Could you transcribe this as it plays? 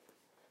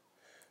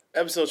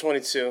Episode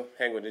 22,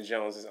 Hang with the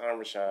Joneses. I'm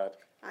Rashad.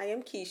 I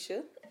am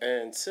Keisha.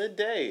 And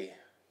today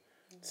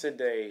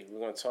we're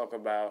going to talk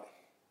about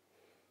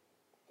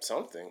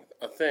something,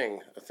 a thing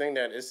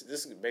that this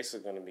is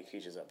basically going to be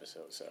Keisha's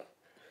episode, so.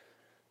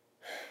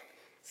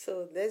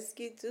 So let's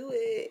get to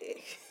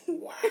it.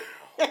 Wow.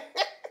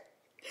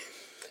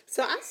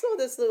 So I saw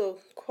this little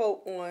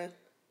quote on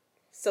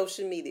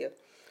social media.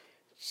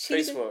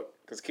 Facebook,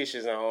 because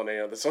Keisha's not on any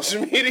other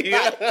social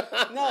media.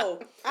 Right. No,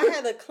 I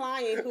had a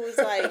client who was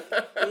like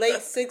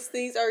late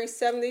 60s, early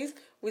 70s,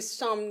 was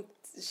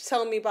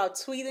telling me about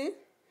tweeting.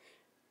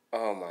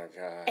 Oh my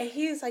God. And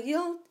he was like,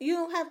 you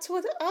don't have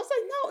Twitter? I was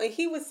like, no. And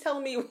he was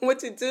telling me what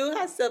to do,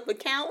 how to set up an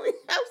account.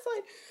 I was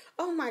like,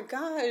 oh my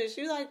gosh,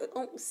 you're like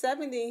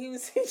 70. He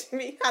was teaching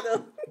me how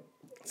to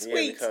tweet.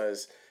 Yeah,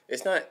 because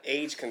it's not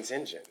age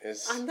contingent.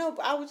 I know,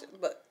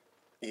 but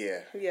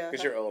yeah, yeah,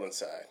 because you're old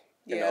inside.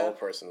 And yeah. the old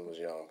person was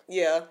young.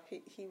 Yeah,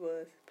 he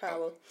was.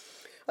 Power.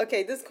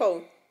 Okay, this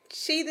quote.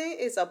 Cheating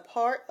is a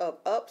part of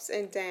ups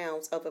and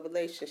downs of a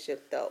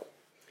relationship, though.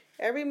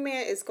 Every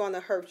man is going to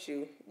hurt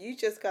you. You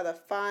just got to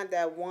find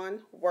that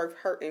one worth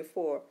hurting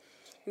for.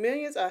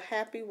 Millions of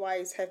happy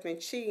wives have been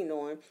cheating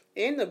on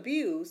and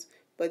abused,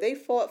 but they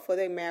fought for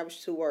their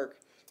marriage to work.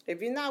 If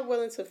you're not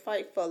willing to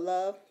fight for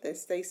love, then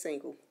stay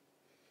single.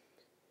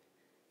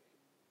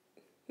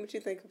 What you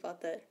think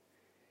about that?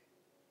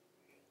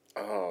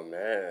 Oh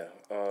man,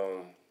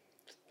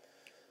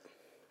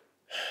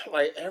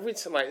 like every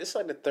time, like it's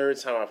like the third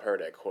time I've heard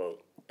that quote,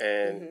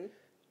 and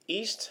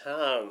each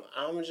time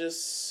I'm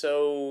just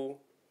so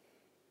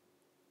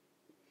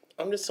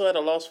at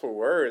a loss for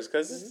words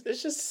because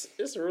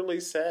it's really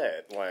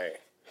sad.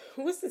 Like,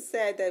 what's the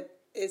sad that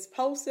it's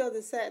posted or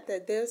the sad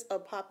that there's a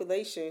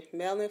population,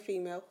 male and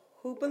female,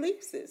 who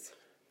believes this?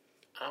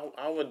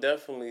 I would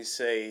definitely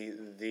say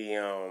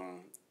the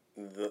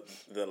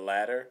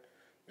latter.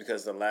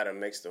 Because the latter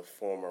makes the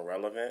former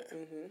relevant.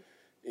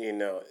 You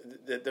know,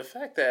 the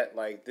fact that,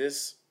 like,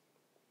 this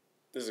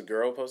is a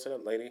girl posted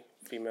that, lady,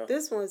 female?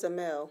 This one's a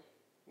male.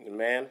 The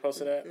man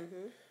posted that?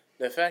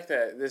 The fact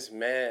that this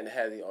man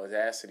had the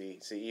audacity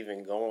to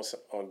even go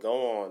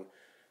on,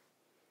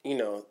 you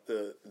know,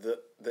 the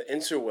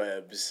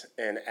interwebs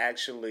and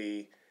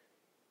actually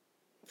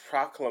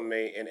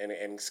proclamate and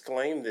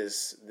exclaim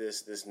this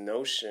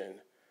notion,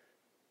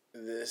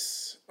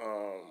 this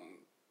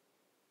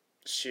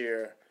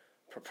sheer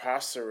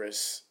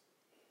preposterous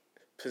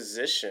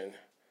position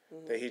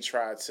that he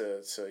tried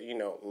to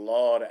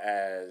laud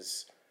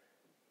as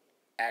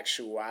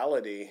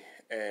actuality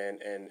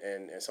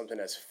and something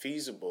that's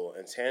feasible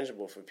and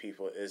tangible for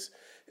people is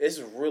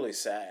really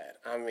sad.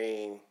 I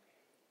mean,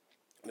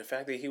 the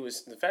fact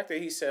that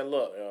he said,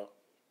 look,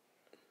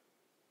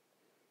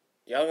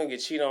 y'all gonna get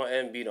cheated on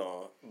and beat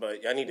on,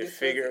 but y'all need to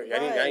figure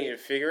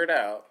it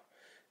out,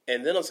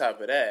 and then on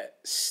top of that,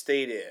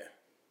 stay there.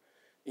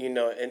 You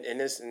know, and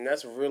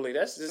that's really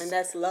that's just, and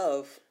that's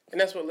love. And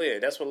that's what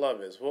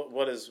love is.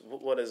 What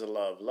is a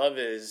love? Love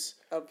is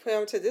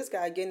apparent to this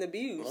guy getting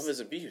abused. Love is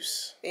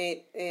abuse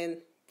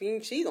and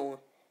being cheated on.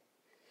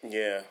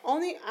 Yeah.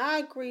 Only I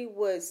agree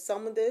with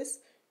some of this,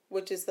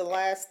 which is the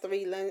last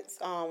three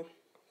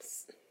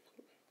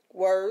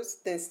words.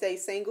 Then stay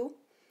single.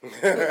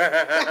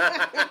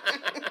 I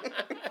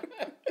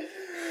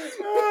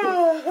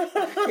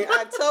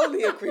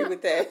totally agree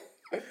with that.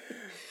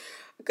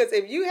 Because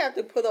if you have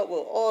to put up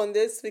with all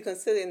this, we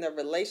consider in a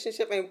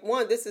relationship, and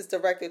one, this is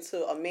directed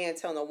to a man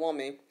telling a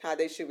woman how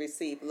they should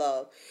receive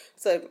love.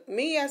 So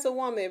me as a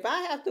woman, if I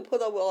have to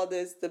put up with all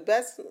this, the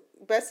best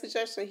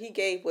suggestion he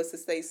gave was to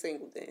stay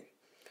single then.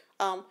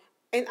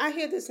 And I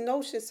hear this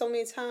notion so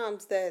many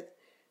times that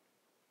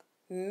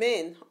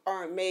men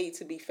aren't made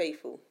to be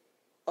faithful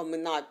or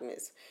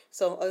monogamous.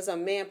 So as a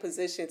man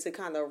positioned to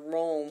kind of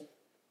roam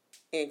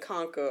and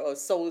conquer or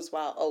sow his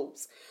wild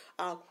oats.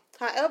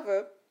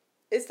 However,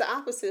 it's the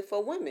opposite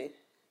for women.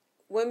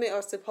 Women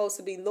are supposed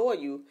to be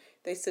loyal.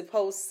 They're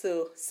supposed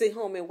to sit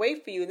home and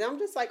wait for you. And I'm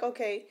just like,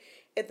 okay,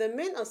 if the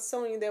men are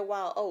sowing their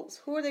wild oats,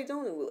 who are they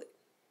doing with it?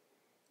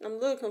 I'm a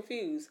little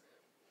confused.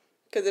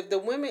 Because if the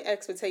women's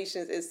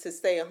expectations is to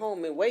stay at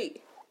home and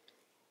wait,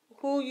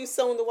 who are you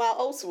sowing the wild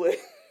oats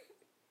with?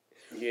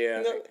 Yeah.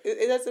 You know,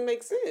 it doesn't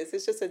make sense.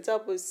 It's just a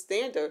double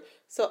standard.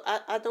 So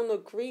I don't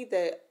agree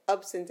that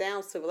ups and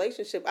downs to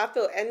relationship. I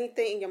feel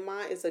anything in your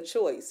mind is a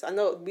choice. I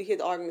know we hear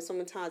the argument so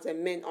many times that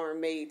men aren't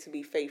made to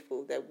be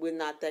faithful, that we're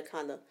not that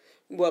kind of,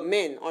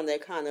 men aren't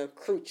that kind of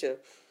creature.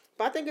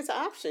 But I think it's an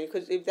option,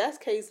 because if that's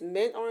the case,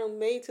 men aren't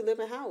made to live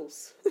in a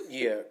house.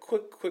 Yeah,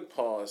 quick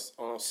pause.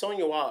 Sowing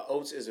your wild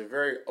oats is a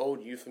very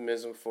old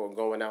euphemism for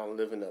going out and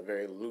living a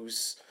very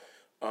loose,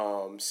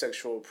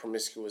 sexual,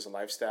 promiscuous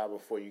lifestyle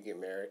before you get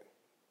married.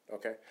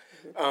 Okay,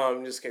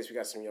 just in case we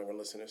got some younger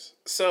listeners.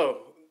 So,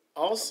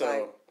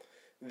 also,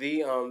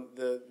 the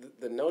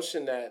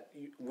notion that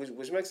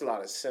which makes a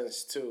lot of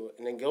sense too,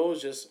 and it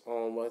goes just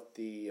on what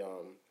the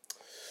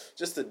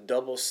just the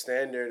double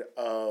standard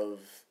of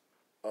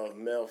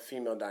male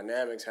female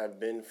dynamics have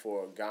been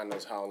for God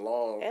knows how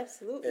long.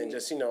 Absolutely. And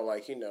just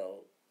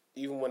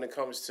even when it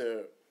comes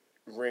to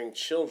bring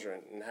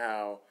children, and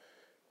how,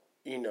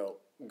 you know,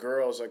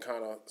 girls are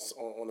kind of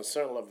on a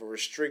certain level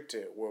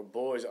restricted, where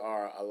boys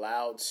are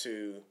allowed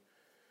to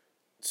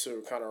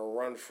kind of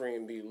run free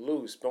and be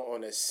loose. But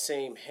on the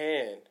same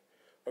hand,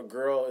 a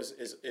girl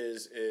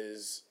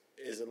is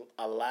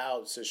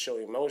allowed to show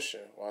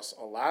emotion, whilst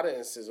a lot of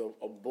instances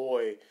a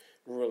boy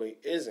really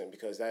isn't,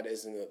 because that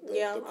isn't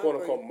the quote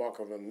unquote mark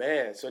of a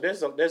man. So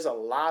there's a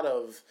lot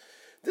of,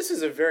 this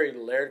is a very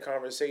layered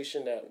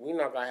conversation that we're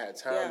not gonna have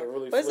time to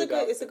really. But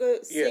it's a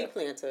good seed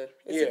planter.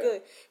 It's a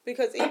good,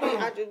 because even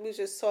we was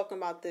just talking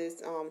about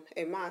this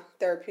in my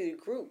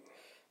therapeutic group,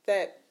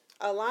 that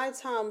a lot of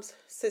times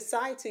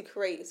society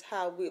creates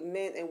how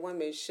men and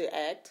women should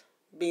act,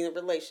 be in a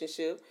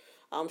relationship,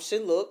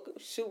 should look,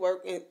 should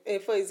work.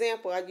 And for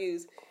example, I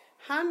use,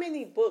 how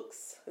many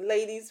books,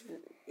 ladies,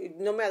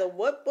 no matter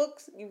what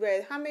books you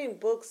read, how many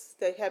books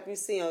that have you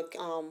seen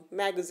on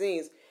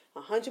magazines?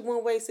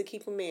 101 ways to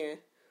keep a man,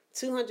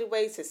 200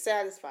 ways to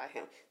satisfy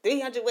him,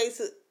 300 ways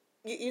to,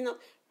 you know,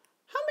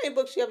 how many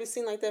books you ever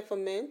seen like that for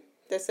men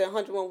that say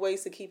 101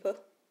 ways to keep her?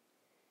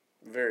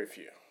 Very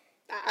few.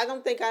 I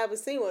don't think I ever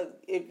seen one.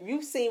 If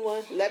you've seen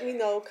one, let me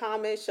know,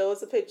 comment, show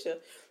us a picture.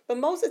 But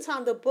most of the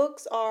time, the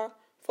books are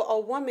for a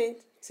woman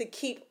to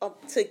keep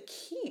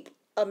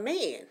a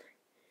man.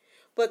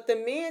 But the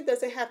man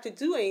doesn't have to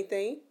do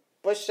anything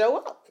but show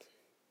up.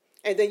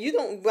 And then you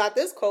don't, about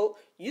this quote,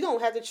 you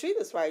don't have to treat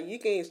us right. You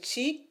can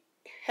cheat,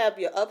 have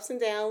your ups and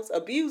downs,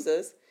 abuse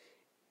us,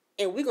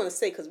 and we're going to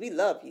say, because we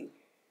love you.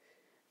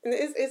 And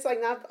it's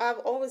like, I've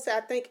always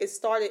said, I think it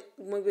started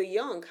when we were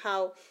young,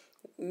 how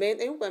men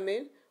and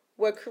women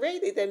were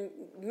created. And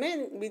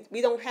men,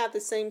 we don't have the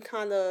same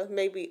kind of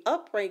maybe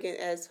upbringing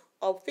as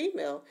a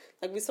female.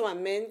 Like we saw,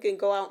 men can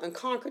go out and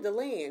conquer the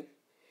land.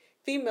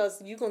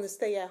 Females, you're going to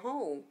stay at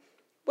home.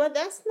 But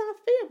that's not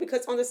fair,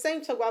 because on the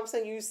same time, I was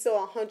saying, you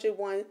saw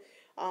 101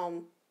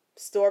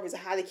 stories of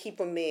how to keep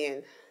a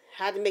man,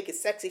 how to make it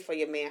sexy for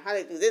your man, how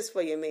to do this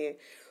for your man.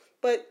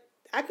 But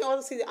I can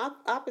also see the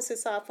opposite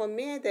side for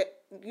men, that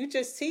you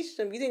just teach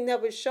them. You didn't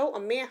never show a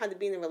man how to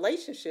be in a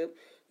relationship.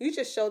 You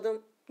just show them,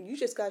 you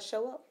just got to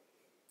show up.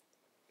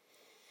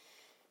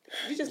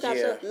 You just got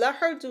to let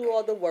her do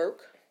all the work,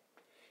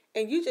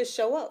 and you just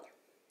show up.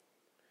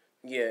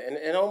 Yeah, and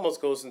it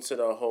almost goes into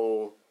the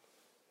whole,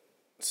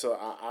 so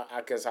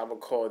I guess I would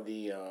call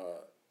the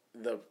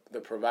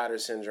provider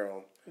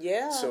syndrome.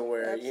 Yeah. So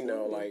where, absolutely. You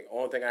know, like,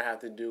 only thing I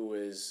have to do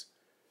is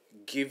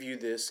give you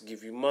this,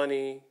 give you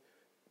money,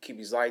 keep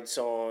these lights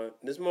on,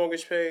 this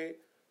mortgage paid.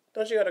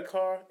 Don't you got a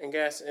car and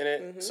gas in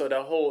it? Mm-hmm. So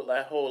that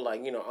whole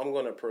like, you know, I'm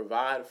going to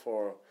provide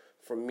for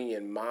me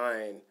and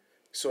mine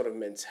sort of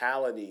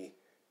mentality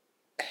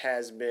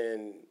has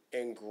been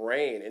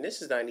ingrained. And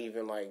this is not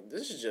even like,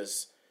 this is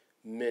just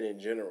men in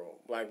general,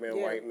 black men,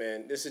 white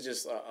men. This is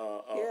just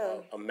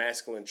a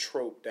masculine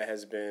trope that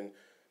has been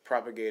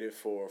propagated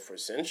for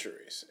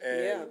centuries.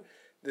 And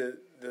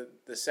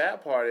the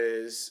sad part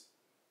is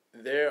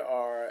there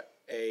are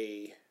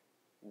a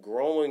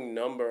growing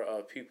number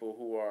of people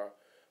who are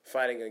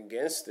fighting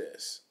against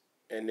this.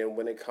 And then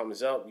when it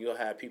comes up, you'll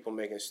have people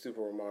making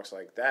stupid remarks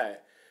like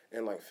that.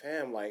 And like,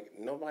 fam, like,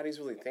 nobody's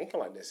really thinking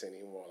like this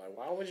anymore. Like,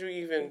 why would you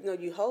even? No,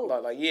 you hope.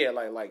 Like,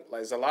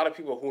 there's a lot of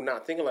people who are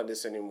not thinking like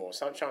this anymore.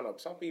 Stop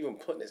even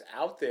putting this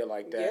out there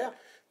like that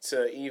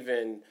to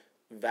even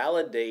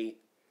validate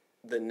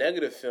the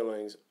negative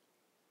feelings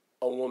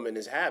a woman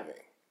is having.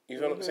 You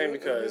know what I'm saying?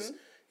 Because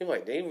you're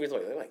like, they're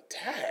like,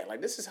 Dad,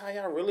 like, this is how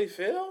y'all really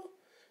feel?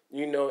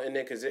 You know, and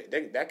then, because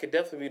that could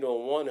definitely be the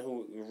one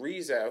who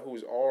reads that,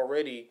 who's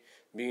already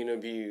being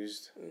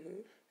abused. Mm-hmm.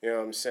 You know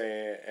what I'm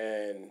saying?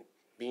 And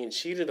being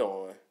cheated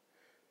on,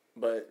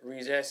 but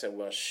reads that, said,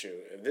 well,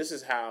 shoot, if this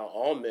is how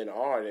all men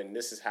are, then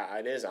this is how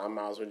it is. I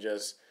might as well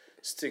just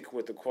stick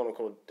with the quote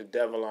unquote the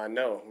devil I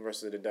know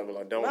versus the devil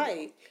I don't know.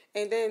 Right.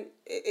 And then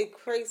it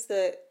creates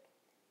that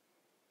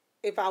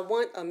if I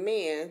want a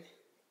man,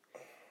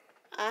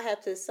 I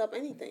have to accept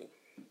anything.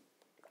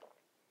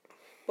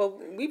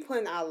 But we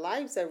putting our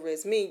lives at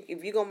risk.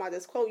 If you go by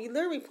this quote, you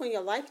literally putting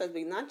your life at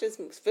risk, not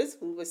just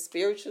physically, but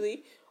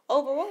spiritually,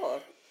 overall.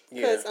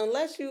 Because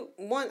unless you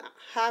want,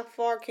 how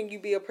far can you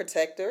be a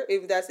protector,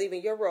 if that's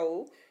even your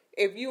role,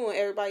 if you in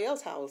everybody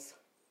else's house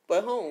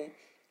but home?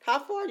 How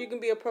far you can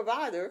be a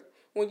provider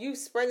when you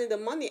spreading the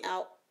money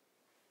out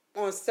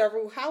on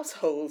several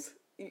households?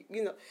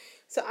 You know,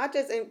 so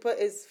but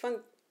it's fun.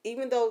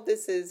 Even though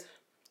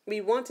we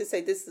want to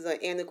say this is an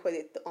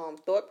antiquated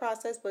thought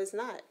process, but it's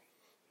not.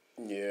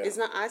 Yeah, it's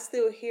not. I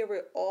still hear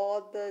it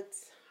all the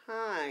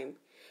time,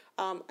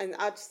 and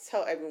I just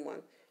tell everyone.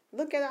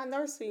 Look at our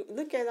nursery.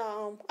 Look at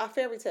our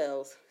fairy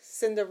tales.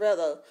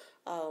 Cinderella.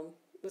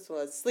 This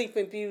was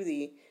Sleeping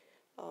Beauty.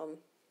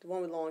 The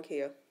one with long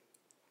hair.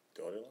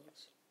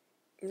 Goldilocks?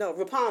 No,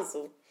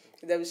 Rapunzel.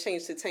 That was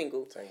changed to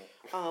Tangle.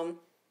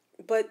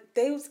 But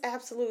they was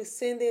absolutely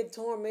sitting there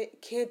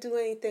dormant, can't do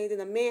anything. Then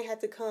a man had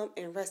to come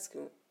and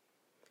rescue them.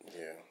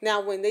 Yeah.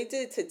 Now, when they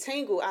did to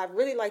Tangle, I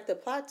really liked the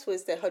plot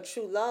twist that her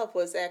true love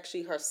was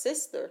actually her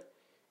sister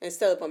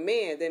instead of a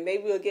man. Then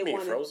maybe we'll get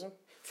one. Frozen?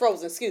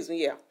 Frozen, excuse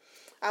me, yeah.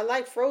 I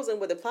like Frozen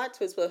with the plot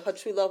twist, but her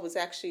true love was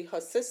actually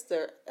her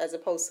sister as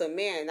opposed to a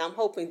man. And I'm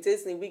hoping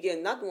Disney we get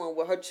another one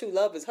where her true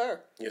love is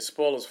her. Yeah,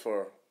 spoilers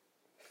for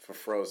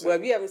Frozen. Well,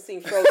 if you haven't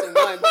seen Frozen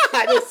 1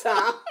 by this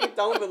time,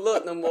 don't even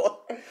look no more.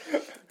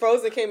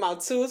 Frozen came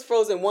out 2, it's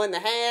Frozen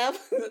 1.5.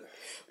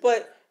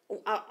 But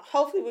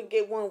hopefully we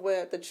get one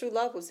where the true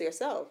love was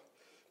herself.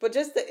 But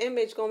just the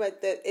image going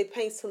back that it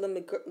paints to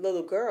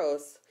little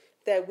girls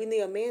that we need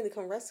a man to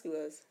come rescue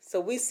us. So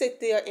we sit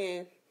there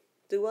and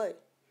do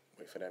what?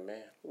 Wait for that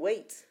man.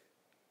 Wait.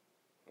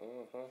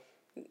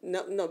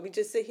 Mm-hmm. No, we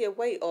just sit here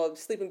wait. Or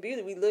Sleeping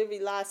Beauty, we literally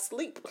lie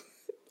asleep.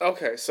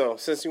 Okay, so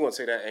since you want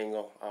to take that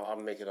angle, I'll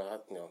make it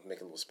make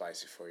it a little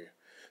spicy for you.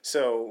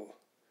 So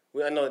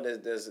I know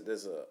there's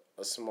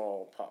a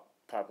small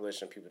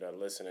population of people that are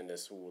listening to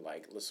this who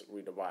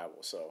read the Bible.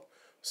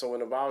 So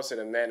when the Bible said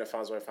a man that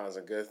finds a wife finds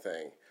a good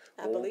thing,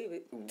 I believe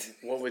it.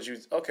 What would you?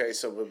 Okay,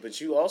 so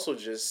but you also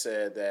just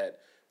said that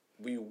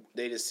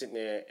they just sitting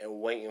there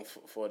and waiting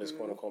for this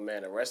quote unquote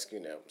man to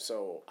rescue them.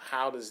 So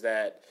how does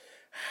that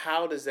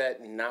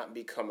not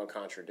become a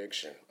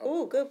contradiction?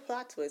 Ooh, good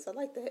plot twist. I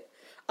like that.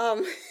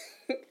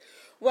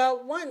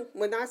 Well,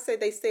 when I say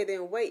they stayed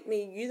there and wait,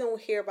 you don't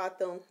hear about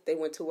them. They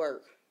went to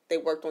work. They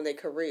worked on their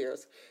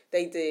careers.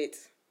 They did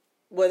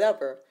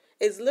whatever.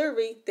 It's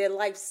literally their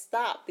life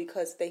stopped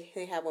because they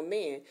didn't have a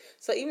man.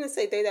 So even to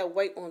say they that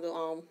wait on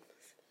the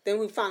then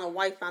we found a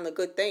wife, found a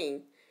good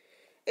thing.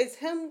 It's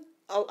him.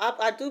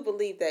 I do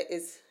believe that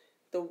it's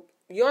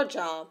your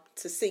job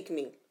to seek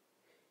me.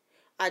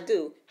 I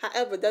do.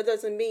 However, that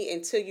doesn't mean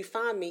until you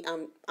find me,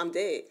 I'm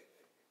dead.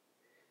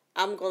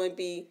 I'm going to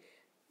be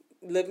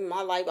living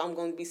my life. I'm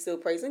going to be still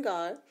praising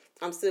God.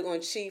 I'm still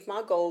going to achieve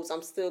my goals.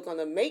 I'm still going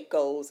to make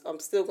goals. I'm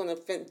still going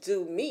to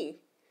do me.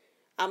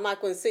 I'm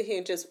not going to sit here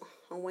and just,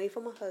 I'm waiting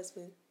for my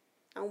husband.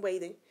 I'm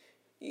waiting.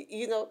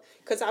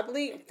 Because I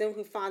believe then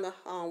we find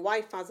a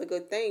wife finds a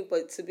good thing,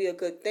 but to be a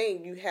good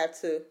thing, you have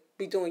to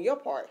be doing your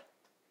part.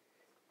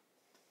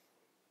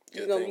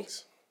 Good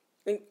things.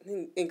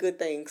 In good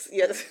things,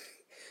 yes.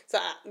 So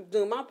I'm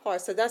doing my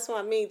part. So that's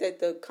what I mean, that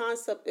the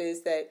concept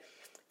is that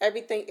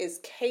everything is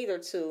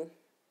catered to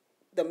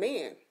the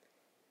man.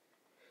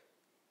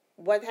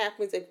 What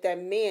happens if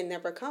that man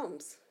never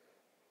comes?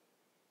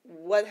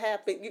 What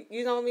happened?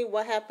 You know what I mean?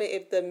 What happened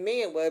if the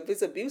man, well, if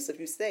it's abusive,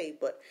 you stay.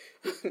 But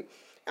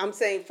I'm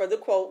saying for the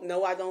quote,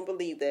 no, I don't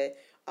believe that.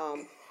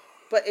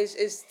 But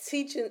it's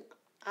teaching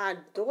our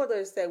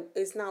daughters that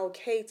it's not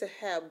okay to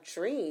have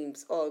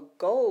dreams or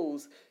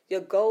goals.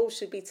 Your goal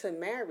should be to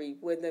marry.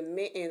 When the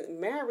man and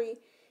marry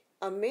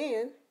a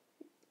man,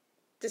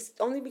 just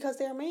only because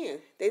they're a man.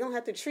 They don't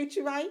have to treat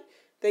you right.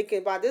 They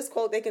can, by this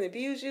quote, they can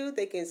abuse you.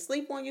 They can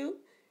sleep on you.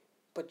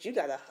 But you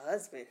got a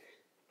husband.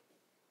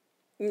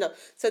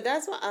 So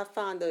that's why I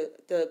find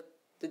the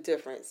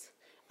difference.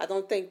 I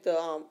don't think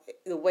the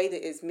way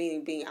that is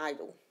meaning being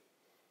idle.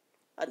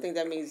 I think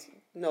that means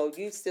no,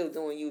 you still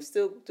doing you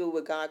still do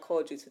what God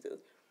called you to do.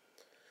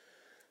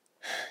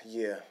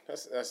 Yeah,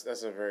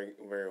 that's a very,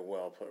 very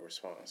well put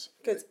response.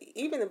 Because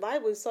even the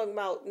Bible is talking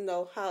about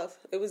how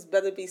it was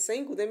better to be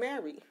single than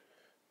married.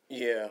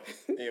 Yeah,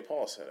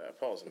 Paul said that.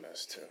 Paul's a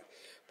mess too.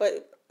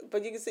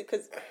 But you can see,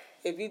 because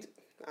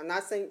I'm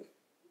not saying.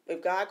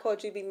 If God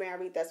called you to be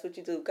married, that's what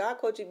you do. If God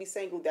called you to be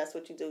single, that's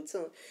what you do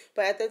too.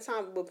 But at that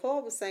time, what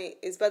Paul was saying,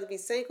 it's better to be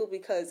single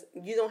because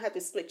you don't have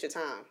to split your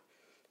time.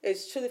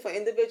 It's truly for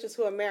individuals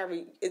who are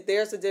married,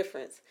 there's a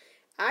difference.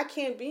 I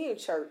can't be in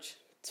church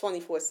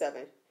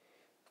 24/7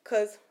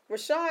 because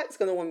Rashad's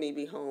going to want me to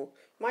be home.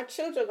 My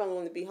children are going to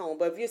want to be home.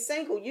 But if you're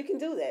single, you can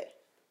do that.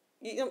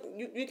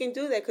 You can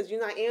do that because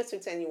you're not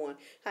answering to anyone.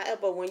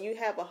 However, when you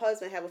have a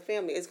husband, have a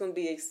family, it's going to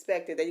be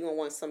expected that you're going to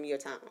want some of your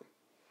time.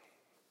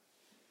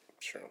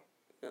 True.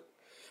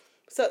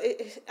 So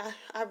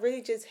I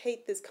really just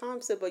hate this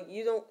concept, but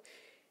you don't,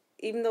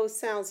 even though it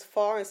sounds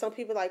far, and some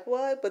people are like,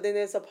 what? But then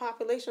there's a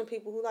population of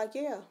people who are like,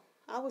 yeah,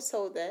 I was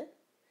told that.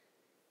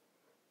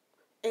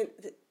 And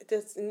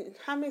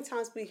how many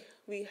times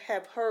we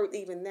have heard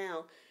even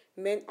now,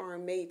 men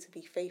aren't made to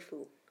be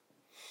faithful.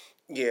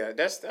 Yeah,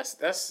 that's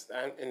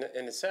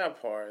and the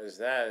sad part is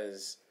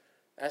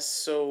that's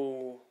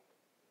so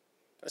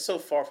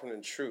far from the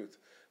truth.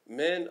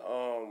 Men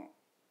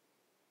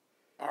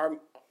are,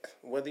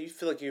 whether you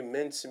feel like you're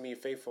meant to be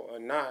faithful or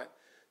not,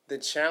 the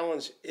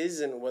challenge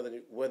isn't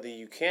whether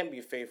you can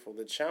be faithful.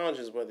 The challenge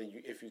is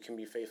if you can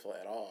be faithful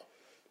at all.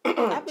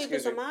 I believe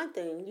it's a mind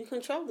thing. You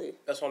control it.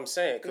 That's what I'm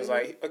saying. Because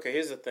okay,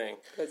 here's the thing.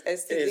 Because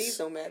STDs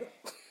don't matter.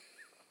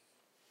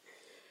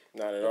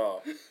 Not at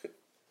all.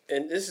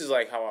 And this is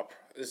like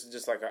this is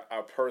just like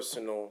my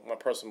personal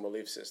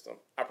belief system.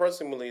 I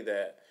personally believe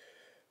that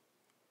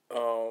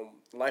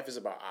life is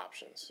about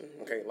options.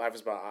 Mm-hmm. Okay, life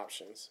is about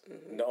options.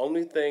 Mm-hmm. The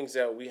only things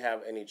that we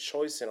have any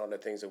choice in are the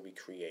things that we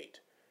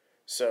create.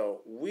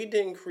 So we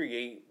didn't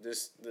create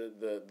the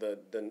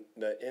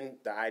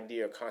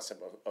idea or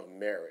concept of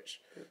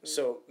marriage. Mm-hmm.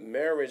 So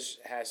marriage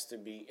has to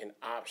be an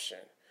option,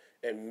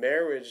 and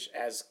marriage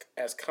as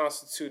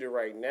constituted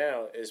right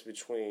now is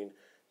between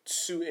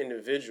two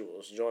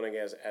individuals joining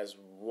as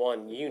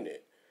one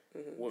unit.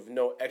 with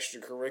no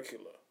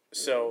extracurricular.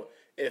 So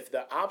if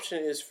the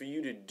option is for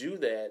you to do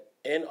that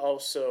and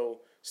also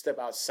step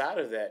outside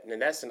of that, then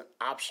that's an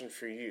option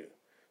for you.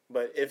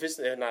 But if it's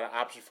not an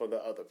option for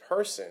the other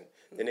person,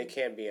 then it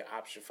can't be an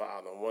option for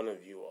either one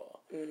of you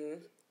all.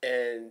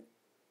 And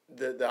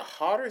the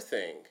harder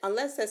thing,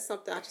 unless that's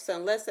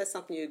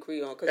something you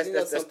agree on, because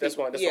that's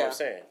what I'm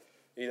saying.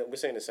 We're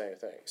saying the same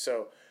thing.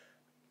 So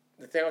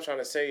the thing I'm trying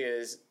to say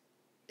is,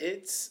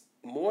 it's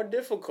more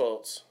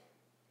difficult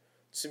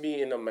to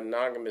be in a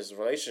monogamous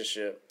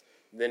relationship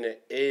than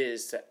it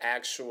is to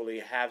actually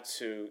have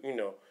to,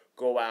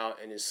 go out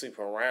and just sleep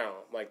around.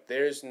 Like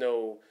there's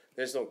no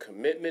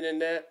commitment in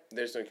that.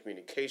 There's no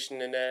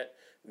communication in that.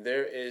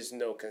 There is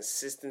no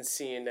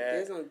consistency in that.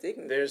 There's no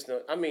dignity.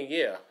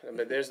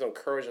 But there's no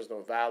courage. There's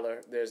no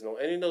valor. There's no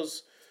any of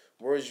those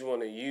words you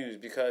want to use,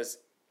 because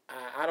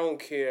I don't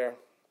care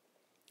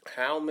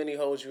how many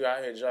hoes you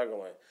out here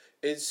juggling.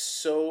 It's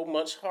so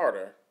much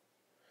harder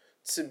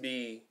to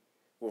be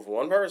with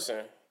one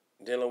person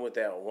dealing with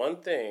that one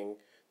thing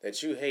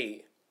that you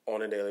hate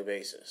on a daily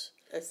basis.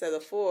 Instead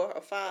of 4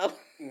 or 5.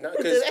 No,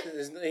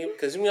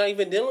 because you're not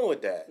even dealing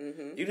with that.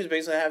 You just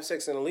basically have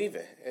sex and leave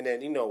it. And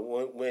then,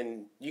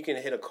 when you can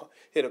hit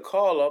a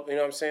call up,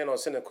 or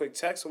send a quick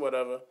text or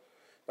whatever,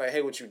 like,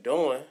 hey, what you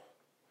doing?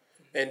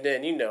 And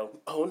then,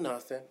 oh,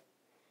 nothing.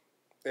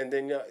 And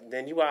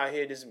then you out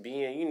here just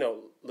being,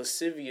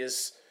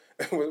 lascivious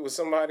with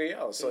somebody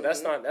else. So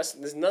there's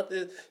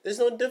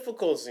no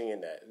difficulty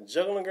in that.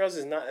 Juggling girls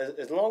is not,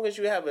 as long as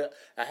you have a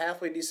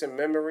halfway decent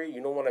memory,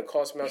 you don't want to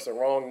call someone else the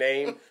wrong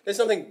name, there's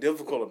nothing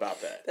difficult about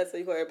that. That's what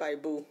you call everybody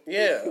boo.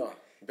 Yeah.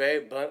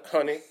 Babe,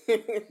 honey,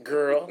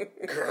 girl,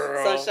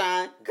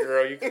 sunshine,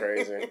 girl, you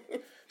crazy.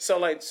 So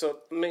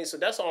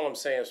that's all I'm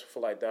saying for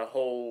like that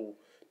whole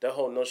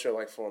notion,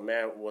 like, for a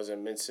man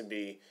wasn't meant to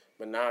be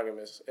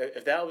monogamous.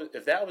 If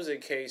that was the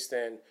case,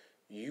 then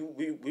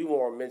we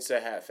weren't meant to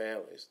have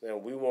families.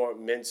 Then we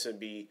weren't meant to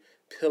be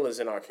pillars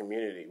in our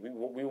community.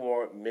 We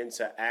weren't meant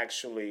to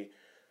actually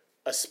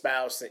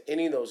espouse to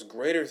any of those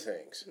greater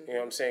things. You know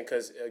what I'm saying?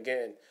 Because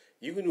again,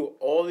 you can do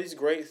all these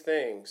great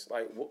things.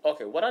 Like,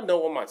 okay, what I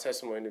don't want my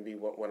testimony to be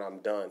when I'm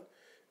done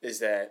is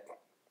that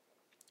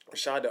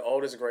Rashad did all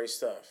this great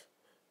stuff,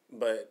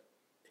 but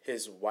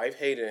his wife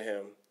hated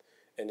him,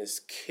 and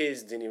his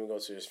kids didn't even go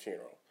to his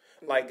funeral.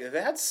 Like,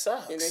 that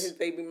sucks. And then his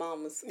baby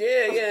mamas.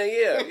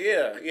 Yeah.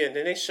 And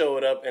then they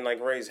showed up and, like,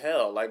 raised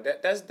hell. Like,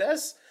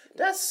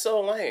 that's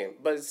so lame.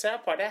 But the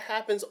sad part, that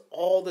happens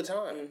all the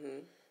time.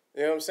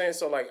 You know what I'm saying?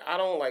 So, like, I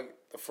don't, like,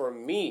 for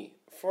me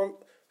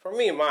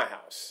in my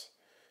house,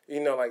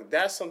 like,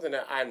 that's something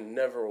that I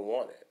never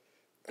wanted.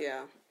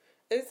 Yeah.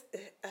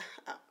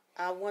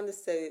 I want to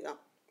say,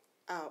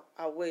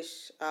 I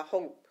wish, I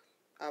hope,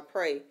 I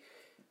pray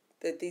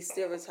that these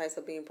stereotypes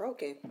are being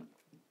broken.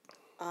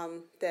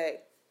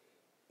 That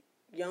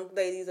young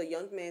ladies or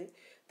young men,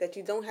 that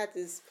you don't have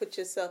to put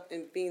yourself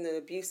in being an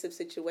abusive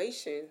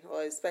situation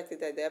or expect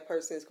that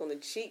person is going to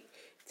cheat.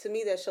 To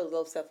me, that shows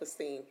low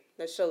self-esteem.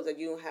 That shows that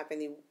you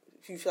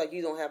feel like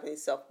you don't have any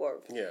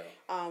self-worth. Yeah.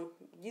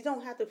 You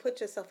don't have to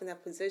put yourself in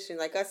that position.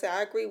 Like I said,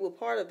 I agree with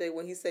part of it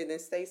when he said, then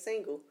stay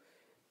single.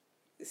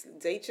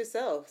 Date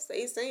yourself.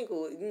 Stay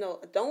single.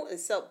 Don't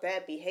accept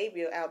bad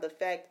behavior out of the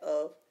fact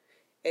of,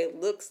 it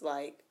looks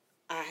like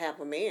I have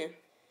a man.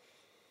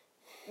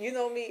 You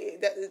know me?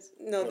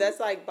 That's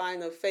like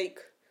buying a fake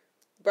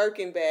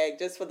Birkin bag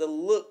just for the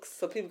looks,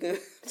 so people can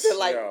feel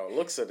like... Yo,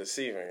 looks are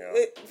deceiving,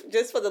 yo.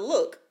 Just for the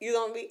look. You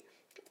know what I mean?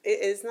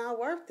 It's not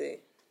worth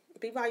it.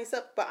 Be by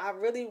yourself. But I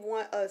really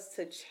want us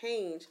to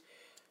change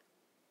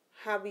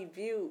how we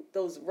view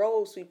those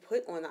roles we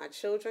put on our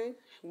children.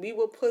 We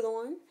will put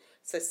on.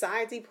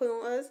 Society put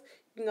on us.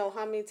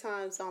 How many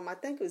times, I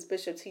think it was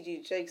Bishop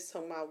T.G. Jakes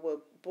talking about with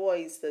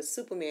boys, the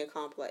Superman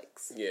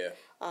complex. Yeah.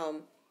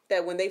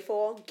 That when they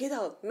fall, get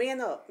up,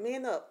 man up,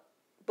 man up.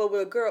 But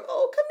with a girl,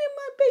 oh, come here,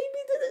 my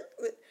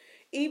baby.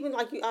 Even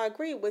I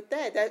agree with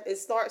that. That it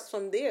starts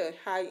from there.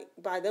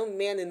 By them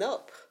manning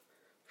up,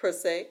 per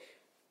se,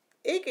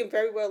 it can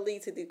very well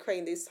lead to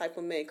creating this type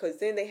of men. Because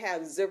then they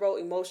have zero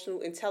emotional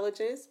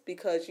intelligence,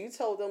 because you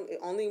told them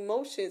only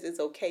emotions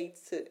it's okay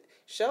to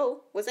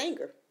show was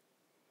anger.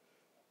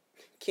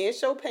 Can't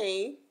show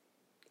pain.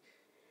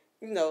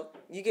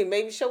 You can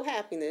maybe show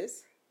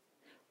happiness.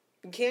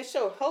 You can't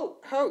show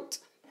hurt.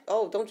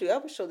 Oh, don't you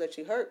ever show that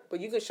you hurt, but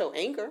you can show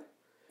anger.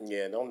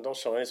 Yeah, don't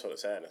show any sort of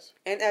sadness.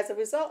 And as a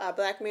result, our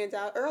black men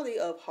died early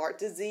of heart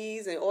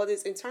disease and all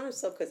this internal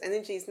stuff, because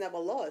energy is never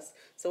lost.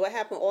 So what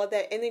happened? All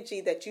that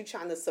energy that you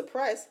trying to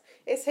suppress,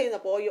 it's hitting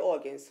up all your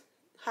organs.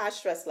 High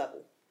stress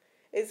level.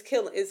 It's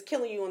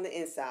killing you on the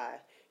inside.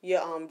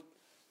 You're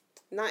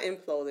not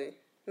imploding.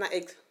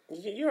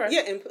 You're right.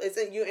 Yeah,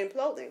 you're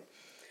imploding.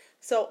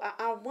 So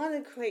I want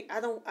to create.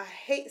 I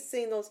hate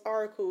seeing those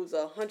articles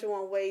of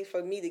 101 ways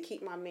for me to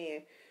keep my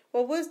man.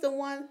 Well, where's the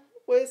one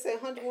where it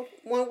said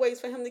 101 ways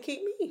for him to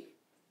keep me?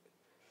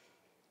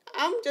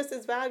 I'm just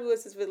as valuable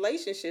as his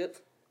relationship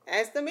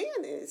as the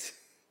man is.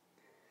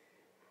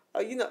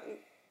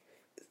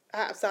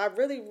 So I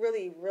really,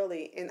 really,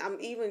 really, and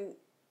I'm even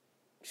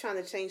trying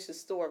to change the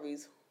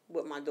stories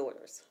with my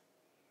daughters.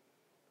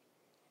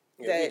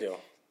 Yeah, we do.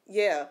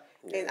 Yeah.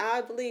 And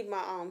I believe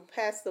my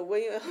pastor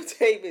William L.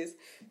 Davis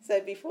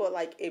said before,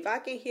 like, if I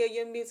can hear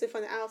your music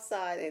from the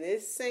outside and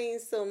it's saying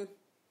some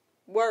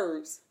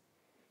words,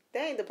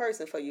 that ain't the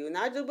person for you. And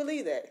I do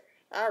believe that.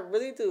 I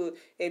really do.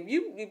 If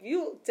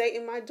you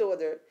dating my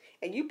daughter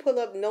and you pull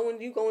up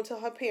knowing you going to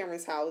her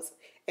parents' house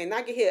and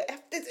I can hear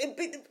F this,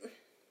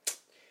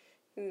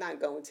 I'm not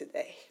going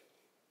today.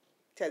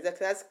 Because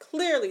that's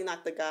clearly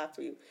not the guy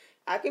for you.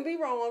 I can be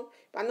wrong,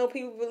 but I know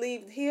people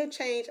believe he'll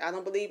change. I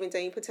don't believe in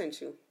dating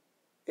potential.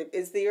 If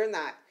it's there or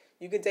not.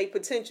 You can date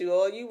potential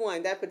all you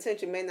want. That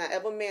potential may not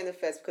ever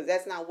manifest because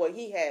that's not what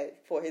he had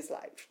for his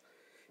life.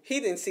 He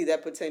didn't see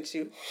that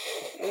potential.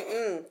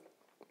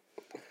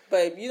 But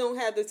if you don't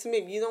have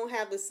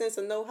the sense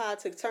of know how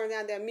to turn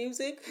down that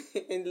music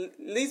and at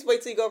least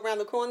wait till you go around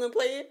the corner and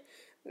play it,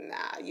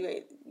 nah, you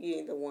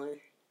ain't the one.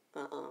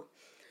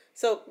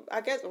 So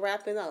I guess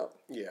wrapping up.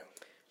 Yeah.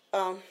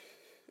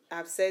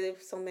 I've said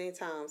it so many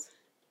times.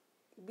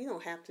 We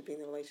don't have to be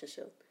in a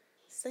relationship.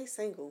 Stay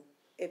single.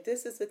 If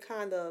this is the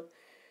kind of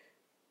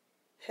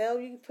hell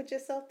you put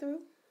yourself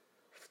through,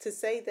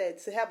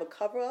 to have a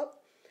cover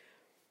up,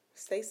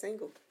 stay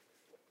single.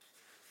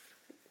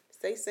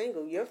 Stay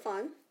single. You're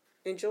fun.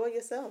 Enjoy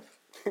yourself.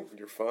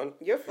 You're fun?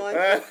 You're fun.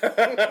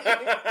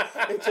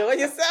 Enjoy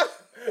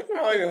yourself. I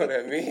don't even know what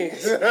that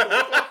means.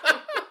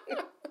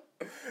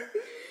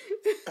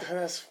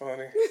 That's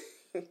funny.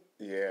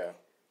 Yeah.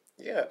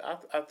 Yeah,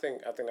 I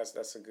think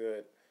that's a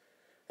good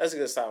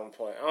stopping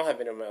point. I don't have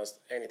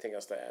anything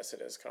else to add to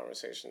this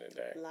conversation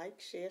today. Like,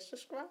 share,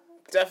 subscribe.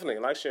 Definitely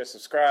like, share,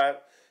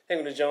 subscribe. Hang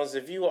with the Jones.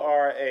 If you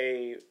are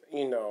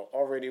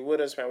already with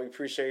us, man, we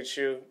appreciate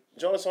you.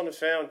 Join us on the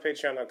fam,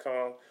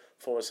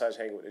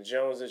 patreon.com/Hang with the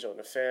Joneses. Join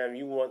the fam.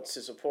 You want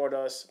to support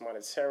us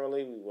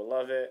monetarily, we will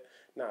love it.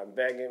 Not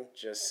begging,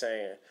 just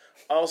saying.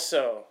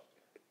 Also,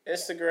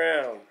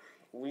 Instagram.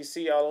 We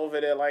see y'all over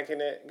there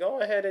liking it.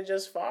 Go ahead and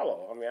just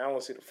follow. I mean, I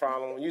want to see the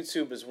follow on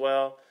YouTube as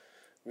well.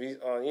 We,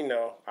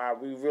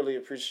 we really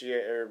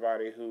appreciate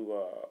everybody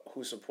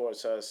who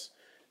supports us,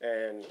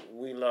 and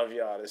we love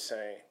y'all the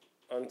same.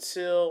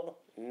 Until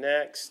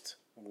next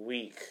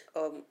week.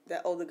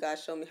 That older guy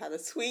showed me how to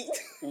tweet.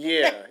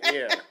 Yeah.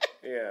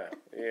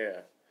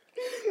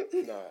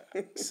 Nah,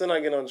 still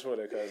not getting on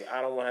Twitter because I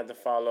don't want to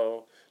have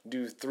to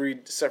do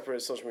 3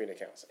 separate social media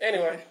accounts.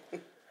 Anyway,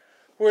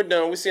 we're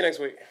done. We'll see you next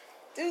week.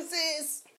 Deuces.